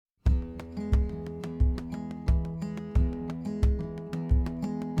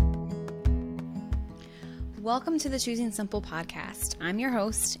Welcome to the Choosing Simple podcast. I'm your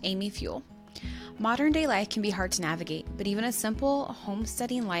host, Amy Fuel. Modern day life can be hard to navigate, but even a simple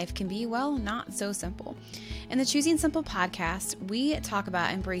homesteading life can be, well, not so simple. In the Choosing Simple podcast, we talk about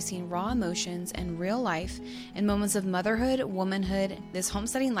embracing raw emotions and real life in moments of motherhood, womanhood, this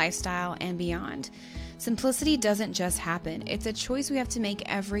homesteading lifestyle, and beyond. Simplicity doesn't just happen. It's a choice we have to make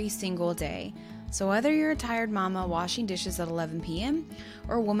every single day. So whether you're a tired mama washing dishes at 11 p.m.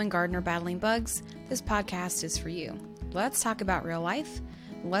 or a woman gardener battling bugs, this podcast is for you. Let's talk about real life.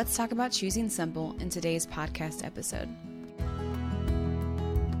 Let's talk about choosing simple in today's podcast episode.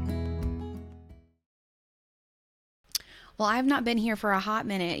 Well, I've not been here for a hot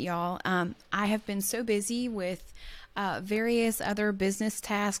minute, y'all. I have been so busy with various other business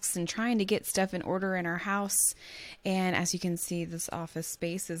tasks and trying to get stuff in order in our house. And as you can see, this office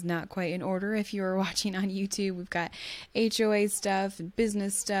space is not quite in order. If you are watching on YouTube, we've got HOA stuff and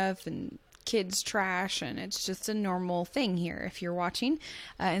business stuff and kids trash, and it's just a normal thing here if you're watching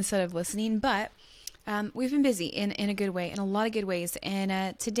instead of listening. But we've been busy in a good way, in a lot of good ways.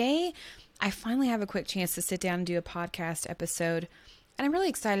 And today I finally have a quick chance to sit down and do a podcast episode. And I'm really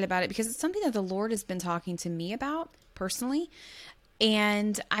excited about it because it's something that the Lord has been talking to me about personally.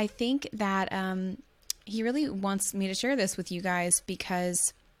 And I think that He really wants me to share this with you guys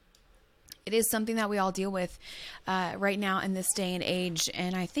because it is something that we all deal with right now in this day and age.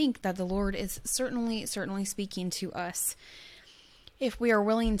 And I think that the Lord is certainly speaking to us if we are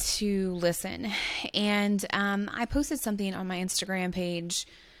willing to listen. And I posted something on my Instagram page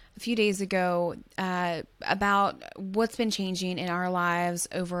a few days ago about what's been changing in our lives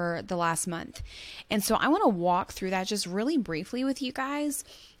over the last month. And so I want to walk through that just really briefly with you guys,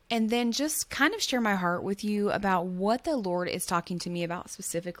 and then just kind of share my heart with you about what the Lord is talking to me about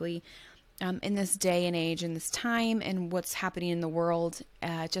specifically in this day and age, in this time, and what's happening in the world,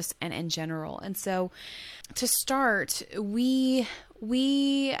 just and in general. And so to start, we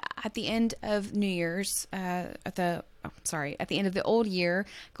at the end of New Year's, at the end of the old year,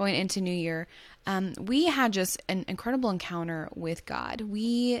 going into New Year, we had just an incredible encounter with God.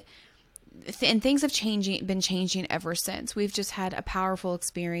 And things have been changing ever since. We've just had a powerful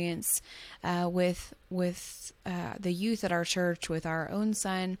experience with the youth at our church, with our own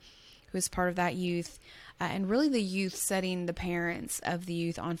son, who is part of that youth, and really the youth setting the parents of the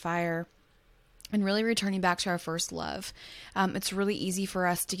youth on fire and really returning back to our first love. It's really easy for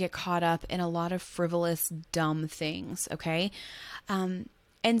us to get caught up in a lot of frivolous, dumb things, okay? And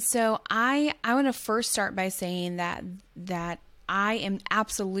so I want to first start by saying that I am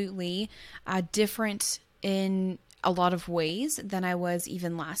absolutely different in a lot of ways than I was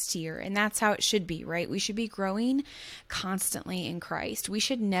even last year. And that's how it should be, right? We should be growing constantly in Christ. We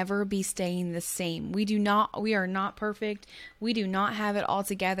should never be staying the same. We are not perfect. We do not have it all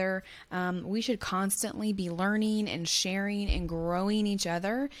together. We should constantly be learning and sharing and growing each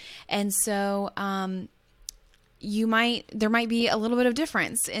other. And so, there might be a little bit of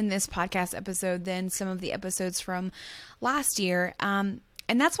difference in this podcast episode than some of the episodes from last year.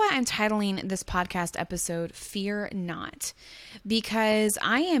 And that's why I'm titling this podcast episode, Fear Not, because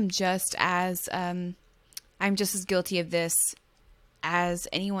I am just as guilty of this as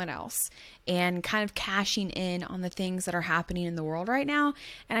anyone else, and kind of cashing in on the things that are happening in the world right now.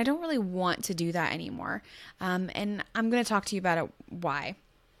 And I don't really want to do that anymore. And I'm going to talk to you about why.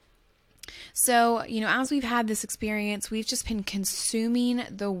 So, as we've had this experience, we've just been consuming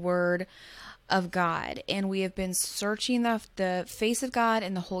the Word of God, and we have been searching the face of God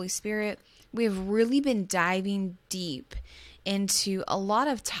and the Holy Spirit. We have really been diving deep into a lot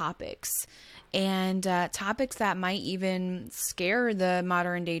of topics, and topics that might even scare the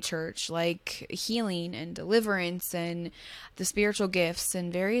modern day church, like healing and deliverance and the spiritual gifts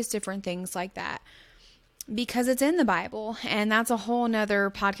and various different things like that, because it's in the Bible. And that's a whole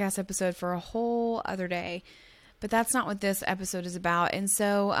nother podcast episode for a whole other day, but that's not what this episode is about. And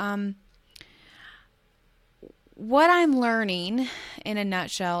so, what I'm learning in a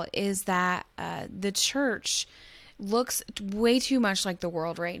nutshell is that the church looks way too much like the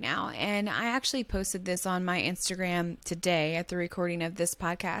world right now. And I actually posted this on my Instagram today at the recording of this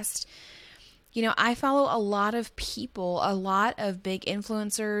podcast. I follow a lot of people, a lot of big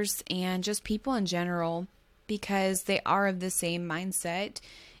influencers, and just people in general, because they are of the same mindset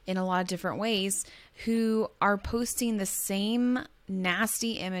in a lot of different ways, who are posting the same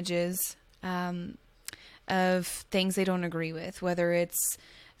nasty images of things they don't agree with, whether it's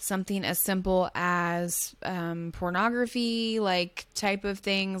something as simple as pornography, like type of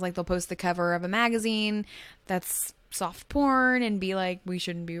things, like they'll post the cover of a magazine that's soft porn and be like, we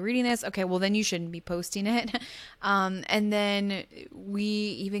shouldn't be reading this. Okay, well then you shouldn't be posting it. And then we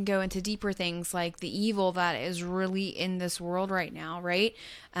even go into deeper things like the evil that is really in this world right now, right?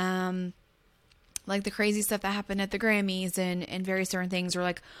 Like the crazy stuff that happened at the Grammys and various different things, or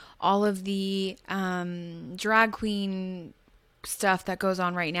like all of the drag queen stuff that goes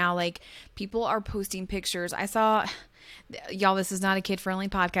on right now. Like people are posting pictures. I saw, y'all, this is not a kid-friendly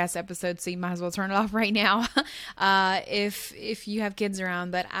podcast episode, so you might as well turn it off right now if you have kids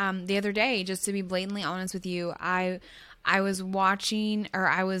around. But the other day, just to be blatantly honest with you, I was watching, or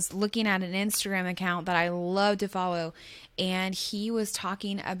I was looking at an Instagram account that I love to follow, and he was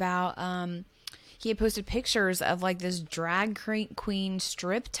talking about he had posted pictures of like this drag queen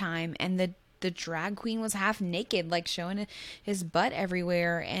strip time, and the drag queen was half naked, like showing his butt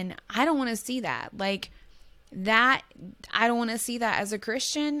everywhere. And I don't want to see that. Like that, I don't want to see that as a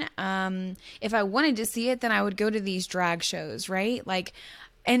Christian. If I wanted to see it, then I would go to these drag shows, right? Like,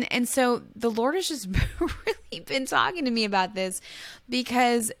 and so the Lord has just really been talking to me about this,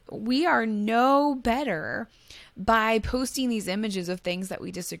 because we are no better by posting these images of things that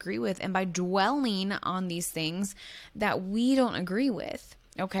we disagree with, and by dwelling on these things that we don't agree with.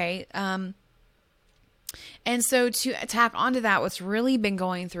 Okay. And so to tack onto that, what's really been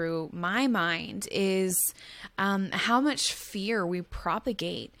going through my mind is how much fear we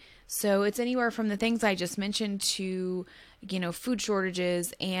propagate. So it's anywhere from the things I just mentioned to, food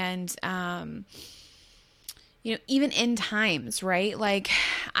shortages and, even end times, right? Like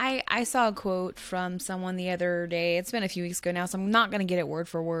I saw a quote from someone the other day. It's been a few weeks ago now, so I'm not going to get it word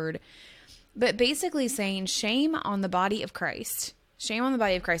for word, but basically saying shame on the body of Christ. Shame on the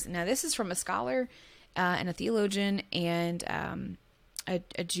body of Christ. Now, this is from a scholar and a theologian and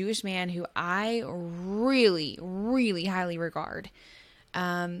a Jewish man who I really, really highly regard.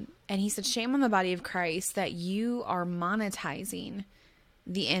 And he said, shame on the body of Christ that you are monetizing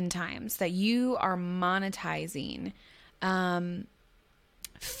the end times, that you are monetizing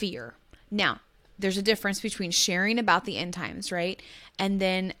fear. Now, there's a difference between sharing about the end times, right? And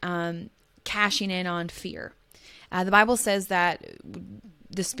then cashing in on fear. The Bible says that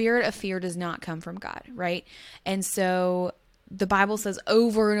the spirit of fear does not come from God, right? And so the Bible says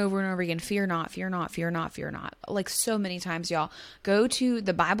over and over and over again, fear not, fear not, fear not, fear not. Like so many times, y'all. Go to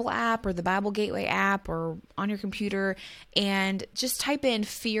the Bible app or the Bible Gateway app or on your computer and just type in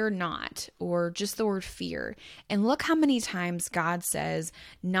fear not, or just the word fear. And look how many times God says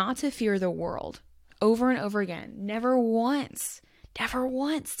not to fear the world over and over again. Never once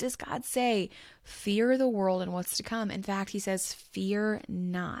does God say, fear the world and what's to come. In fact, he says, fear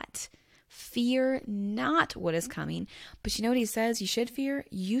not. Fear not what is coming. But you know what he says you should fear?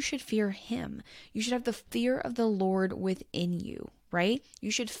 You should fear him. You should have the fear of the Lord within you, right?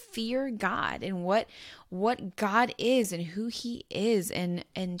 You should fear God and what God is and who he is, and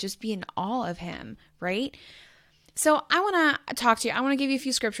just be in awe of him, right? So I want to talk to you. I want to give you a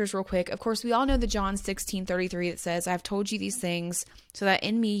few scriptures real quick. Of course, we all know the John 16:33 that says, I've told you these things so that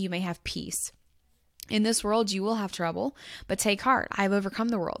in me you may have peace. In this world you will have trouble, but take heart. I have overcome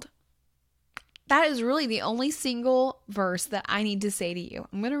the world. That is really the only single verse that I need to say to you.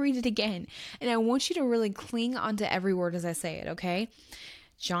 I'm going to read it again, and I want you to really cling onto every word as I say it, okay?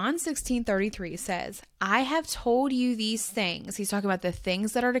 John 16:33 says, I have told you these things. He's talking about the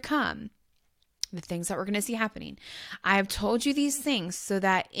things that are to come, the things that we're going to see happening. I have told you these things so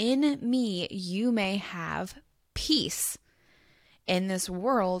that in me you may have peace. In this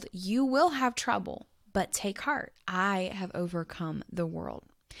world you will have trouble, but take heart. I have overcome the world.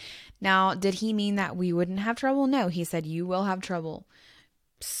 Now, did he mean that we wouldn't have trouble? No, he said you will have trouble.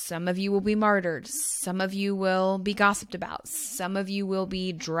 Some of you will be martyred. Some of you will be gossiped about. Some of you will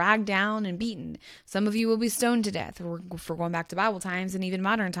be dragged down and beaten. Some of you will be stoned to death. For going back to Bible times and even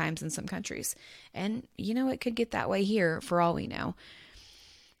modern times in some countries. And it could get that way here for all we know.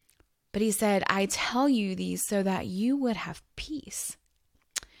 But he said, I tell you these so that you would have peace.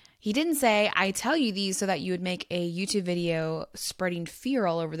 He didn't say, I tell you these so that you would make a YouTube video spreading fear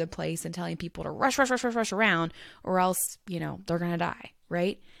all over the place and telling people to rush around, or else, they're going to die,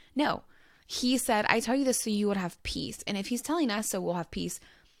 right? No, he said, I tell you this so you would have peace. And if he's telling us so we'll have peace,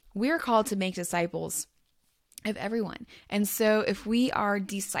 we're called to make disciples of everyone. And so if we are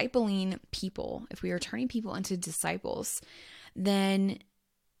discipling people, if we are turning people into disciples, then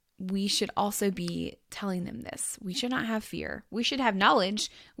we should also be telling them this. We should not have fear. We should have knowledge.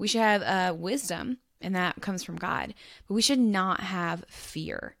 We should have wisdom, and that comes from God. But we should not have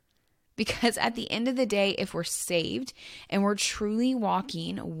fear. Because at the end of the day, if we're saved and we're truly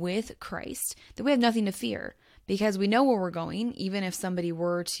walking with Christ, then we have nothing to fear. because we know where we're going, even if somebody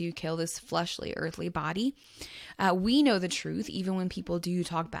were to kill this fleshly, earthly body. We know the truth, even when people do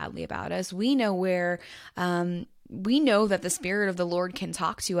talk badly about us. We know we know that the Spirit of the Lord can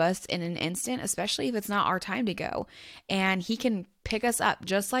talk to us in an instant, especially if it's not our time to go. And He can pick us up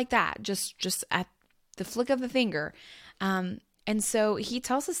just like that, just at the flick of the finger. And so He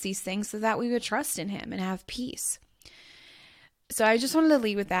tells us these things so that we would trust in Him and have peace. So I just wanted to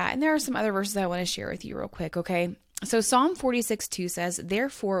lead with that. And there are some other verses I want to share with you real quick, okay? So Psalm 46:2 says,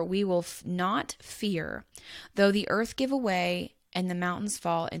 "Therefore we will not fear, though the earth give away and the mountains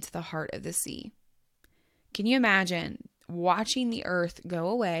fall into the heart of the sea." Can you imagine watching the earth go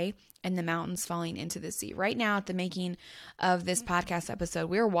away and the mountains falling into the sea? Right now, at the making of this podcast episode,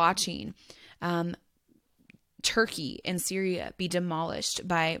 we're watching Turkey and Syria be demolished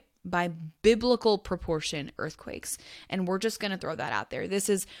by biblical proportion earthquakes. And we're just going to throw that out there. This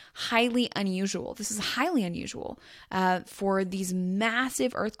is highly unusual. For these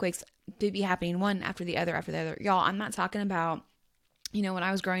massive earthquakes to be happening one after the other. Y'all, I'm not talking about, when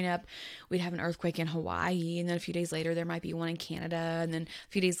I was growing up, we'd have an earthquake in Hawaii, and then a few days later, there might be one in Canada, and then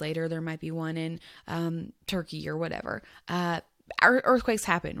a few days later, there might be one in Turkey or whatever. Our earthquakes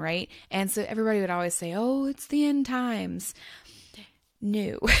happen, right? And so everybody would always say, oh, it's the end times.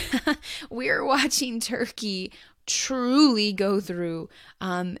 No, we're watching Turkey truly go through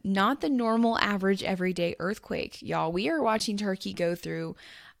not the normal, average, everyday earthquake, y'all. We are watching Turkey go through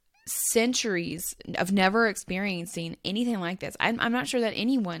centuries of never experiencing anything like this. I'm not sure that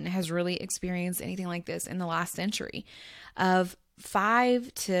anyone has really experienced anything like this in the last century, of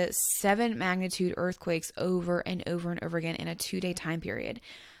 5 to 7 magnitude earthquakes over and over and over again in a 2-day time period.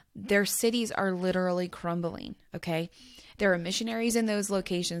 Their cities are literally crumbling, okay? There are missionaries in those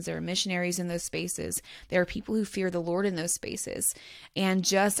locations. There are missionaries in those spaces. There are people who fear the Lord in those spaces. And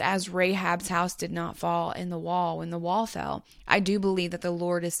just as Rahab's house did not fall in the wall when the wall fell, I do believe that the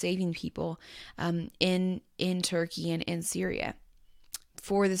Lord is saving people in Turkey and in Syria.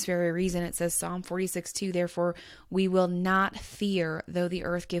 For this very reason, it says Psalm 46:2, "Therefore we will not fear, though the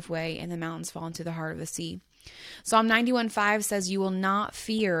earth give way and the mountains fall into the heart of the sea." Psalm 91:5 says, "You will not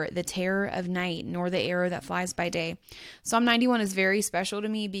fear the terror of night, nor the arrow that flies by day." Psalm 91 is very special to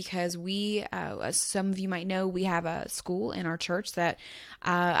me because we, as some of you might know, we have a school in our church that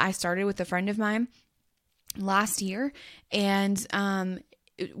I started with a friend of mine last year, and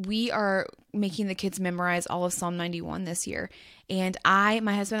we are making the kids memorize all of Psalm 91 this year. And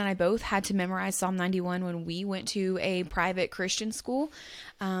my husband and I both had to memorize Psalm 91 when we went to a private Christian school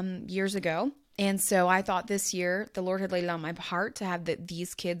years ago. And so I thought this year the Lord had laid it on my heart to have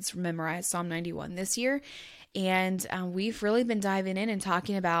these kids memorize Psalm 91 this year. And we've really been diving in and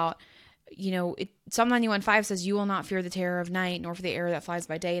talking about, Psalm 91:5 says, "You will not fear the terror of night, nor for the arrow that flies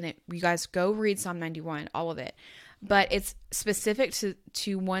by day." And you guys go read Psalm 91, all of it. But it's specific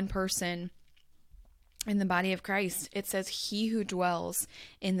to one person in the body of Christ. It says, "He who dwells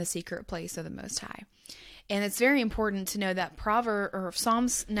in the secret place of the Most High." And it's very important to know that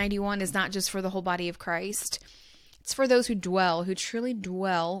Psalms 91 is not just for the whole body of Christ. It's for those who truly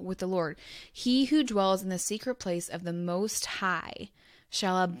dwell with the Lord. "He who dwells in the secret place of the Most High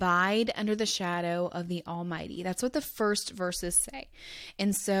shall abide under the shadow of the Almighty." That's what the first verses say.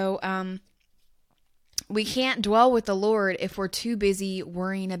 And so we can't dwell with the Lord if we're too busy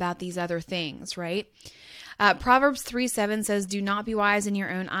worrying about these other things, right? Proverbs 3:7 says, "Do not be wise in your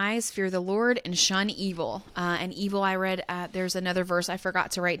own eyes, fear the Lord and shun evil." And evil, I read, there's another verse I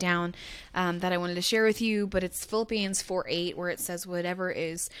forgot to write down that I wanted to share with you, but it's Philippians 4:8, where it says, "Whatever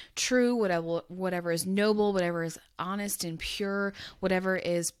is true, whatever is noble, whatever is honest and pure, whatever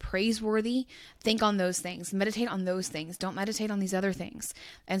is praiseworthy, think on those things, meditate on those things. Don't meditate on these other things."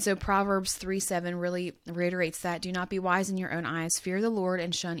 And so Proverbs 3:7 really reiterates that. Do not be wise in your own eyes, fear the Lord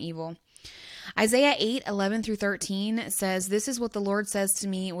and shun evil. Isaiah 8:11-13 says, "This is what the Lord says to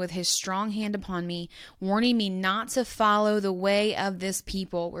me with his strong hand upon me, warning me not to follow the way of this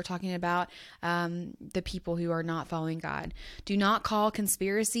people." We're talking about the people who are not following God. "Do not call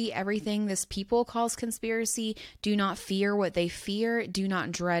conspiracy everything this people calls conspiracy. Do not fear what they fear. Do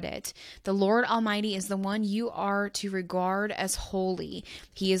not dread it. The Lord Almighty is the one you are to regard as holy.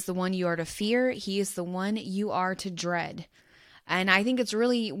 He is the one you are to fear. He is the one you are to dread." And I think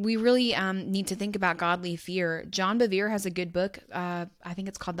we really need to think about godly fear. John Bevere has a good book. I think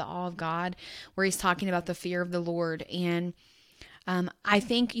it's called The Awe of God, where he's talking about the fear of the Lord. And I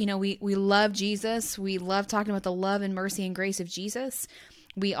think, we love Jesus. We love talking about the love and mercy and grace of Jesus.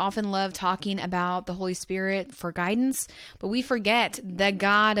 We often love talking about the Holy Spirit for guidance, but we forget the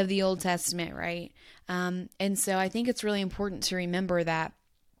God of the Old Testament, right? And so I think it's really important to remember that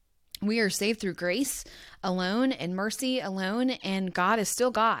We are saved through grace alone and mercy alone, and God is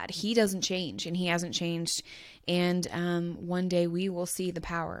still God. He doesn't change, and he hasn't changed. And one day we will see the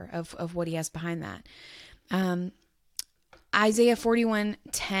power of what he has behind that. Isaiah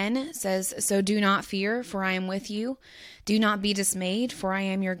 41:10 says, "So do not fear, for I am with you. Do not be dismayed, for I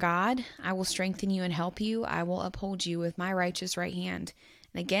am your God. I will strengthen you and help you. I will uphold you with my righteous right hand."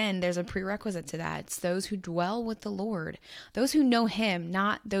 And again, there's a prerequisite to that. It's those who dwell with the Lord, those who know him,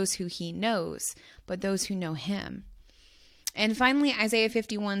 not those who he knows, but those who know him. And finally, Isaiah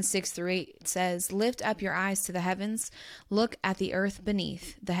 51:6-8 says, "Lift up your eyes to the heavens. Look at the earth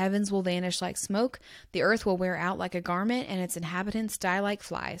beneath. The heavens will vanish like smoke. The earth will wear out like a garment, and its inhabitants die like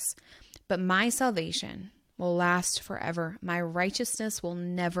flies. But my salvation will last forever. My righteousness will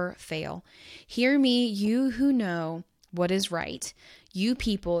never fail. Hear me, you who know what is right. You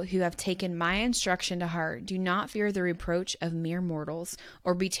people who have taken my instruction to heart, do not fear the reproach of mere mortals,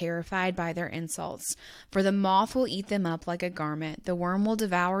 or be terrified by their insults. For the moth will eat them up like a garment. The worm will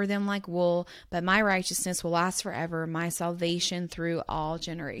devour them like wool, but my righteousness will last forever, my salvation through all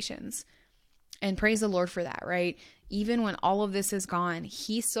generations." And praise the Lord for that, right? Even when all of this is gone,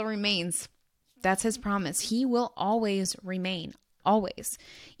 he still remains. That's his promise. He will always remain. Always.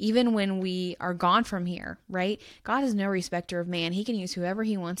 Even when we are gone from here, right? God is no respecter of man. He can use whoever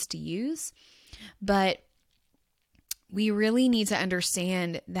he wants to use. But we really need to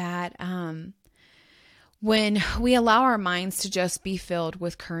understand that when we allow our minds to just be filled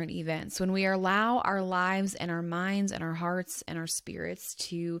with current events, when we allow our lives and our minds and our hearts and our spirits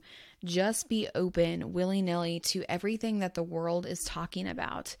to just be open willy-nilly to everything that the world is talking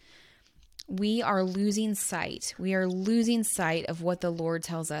about, we are losing sight. We are losing sight of what the Lord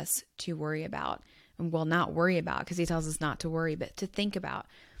tells us to worry about. And well, not worry about, because he tells us not to worry, but to think about.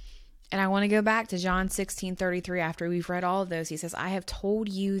 And I want to go back to John 16:33 after we've read all of those. He says, "I have told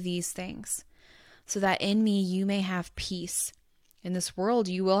you these things so that in me you may have peace. In this world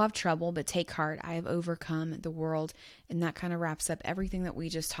you will have trouble, but take heart. I have overcome the world." And that kind of wraps up everything that we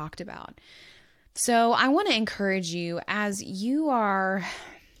just talked about. So I want to encourage you, as you are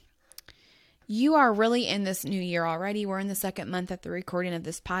really in this new year already. We're in the second month of the recording of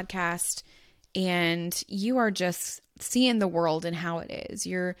this podcast, and you are just seeing the world and how it is.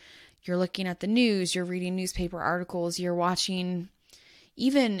 You're looking at the news, you're reading newspaper articles, you're watching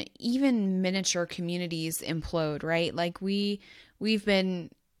even miniature communities implode, right? Like we've been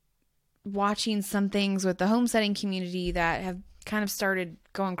watching some things with the homesteading community that have kind of started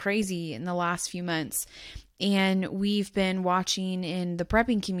going crazy in the last few months. And we've been watching in the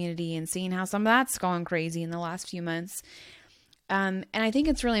prepping community and seeing how some of that's gone crazy in the last few months. And I think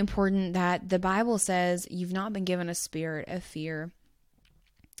it's really important that the Bible says you've not been given a spirit of fear.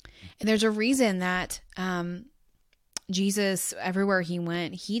 And there's a reason that Jesus, everywhere he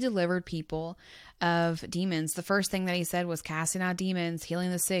went, he delivered people of demons. The first thing that he said was casting out demons, healing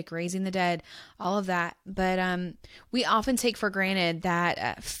the sick, raising the dead, all of that. But we often take for granted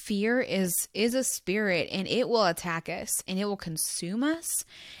that fear is a spirit, and it will attack us, and it will consume us,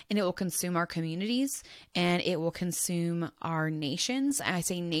 and it will consume our communities, and it will consume our nations. And I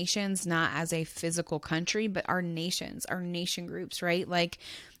say nations not as a physical country, but our nations, our nation groups, right? Like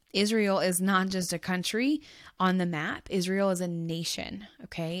Israel is not just a country on the map. Israel is a nation,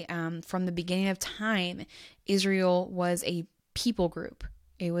 okay? From the beginning of time, Israel was a people group.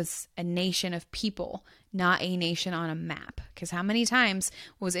 It was a nation of people, not a nation on a map. Because how many times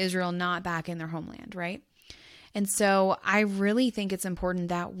was Israel not back in their homeland, right? And so I really think it's important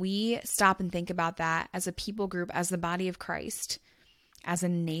that we stop and think about that as a people group, as the body of Christ, as a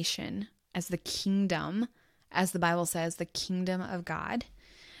nation, as the kingdom, as the Bible says, the kingdom of God.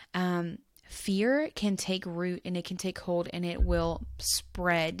 Fear can take root, and it can take hold, and it will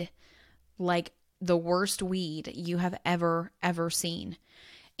spread like the worst weed you have ever seen.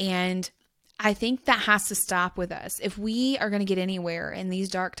 And I think that has to stop with us. If we are going to get anywhere in these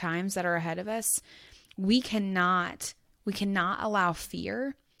dark times that are ahead of us, we cannot allow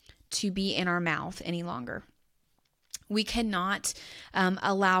fear to be in our mouth any longer. We cannot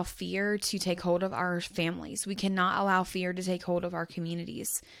allow fear to take hold of our families. We cannot allow fear to take hold of our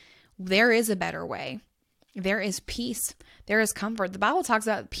communities. There is a better way. There is peace. There is comfort. The Bible talks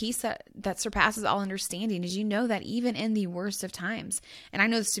about peace that surpasses all understanding. Did you know that even in the worst of times, and I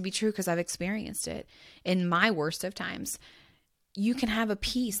know this to be true because I've experienced it in my worst of times, you can have a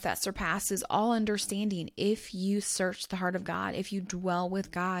peace that surpasses all understanding if you search the heart of God, if you dwell with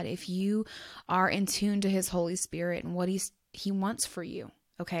God, if you are in tune to his Holy Spirit and what he wants for you.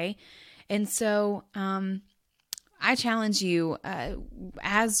 Okay. And so, I challenge you,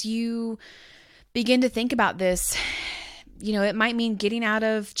 as you begin to think about this, it might mean getting out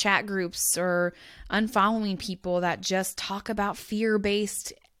of chat groups or unfollowing people that just talk about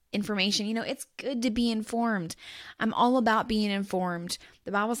fear-based information. It's good to be informed. I'm all about being informed.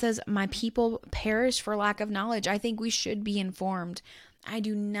 The Bible says, my people perish for lack of knowledge. I think we should be informed. I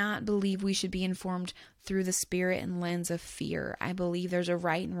do not believe we should be informed through the spirit and lens of fear. I believe there's a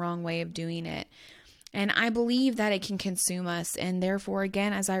right and wrong way of doing it. And I believe that it can consume us. And therefore,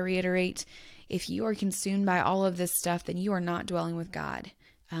 again, as I reiterate, if you are consumed by all of this stuff, then you are not dwelling with God.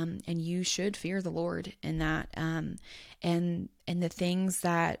 And you should fear the Lord in that. And the things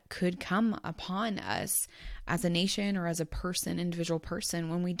that could come upon us as a nation or as a person, individual person,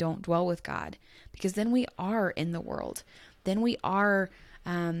 when we don't dwell with God. Because then we are in the world. Then we are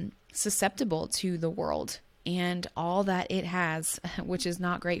susceptible to the world and all that it has, which is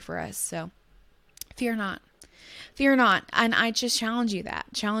not great for us. So fear not. Fear not. And I just challenge you that.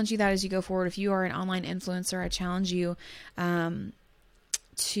 As you go forward. If you are an online influencer, I challenge you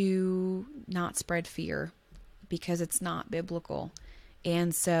to not spread fear, because it's not biblical.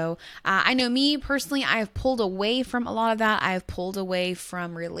 And so I know me personally, I have pulled away from a lot of that. I have pulled away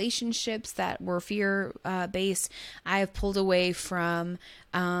from relationships that were fear based. I have pulled away from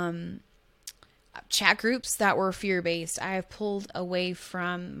chat groups that were fear-based. I have pulled away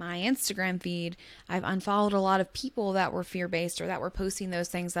from my Instagram feed. I've unfollowed a lot of people that were fear-based or that were posting those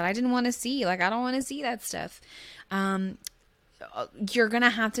things that I didn't want to see. Like, I don't want to see that stuff. You're going to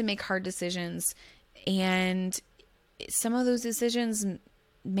have to make hard decisions, and some of those decisions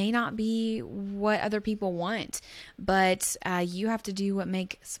may not be what other people want, but you have to do what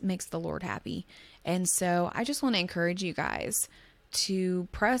makes the Lord happy. And so I just want to encourage you guys to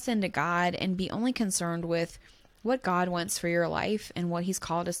press into God and be only concerned with what God wants for your life and what He's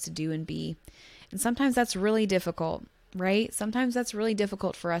called us to do and be. And sometimes that's really difficult, right? Sometimes that's really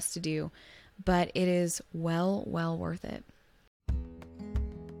difficult for us to do, but it is well worth it.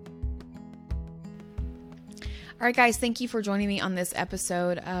 All right, guys, thank you for joining me on this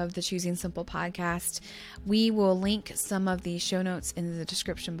episode of the Choosing Simple podcast. We will link some of the show notes in the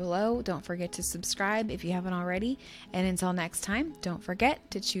description below. Don't forget to subscribe if you haven't already. And until next time, don't forget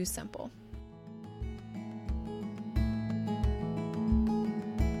to choose simple.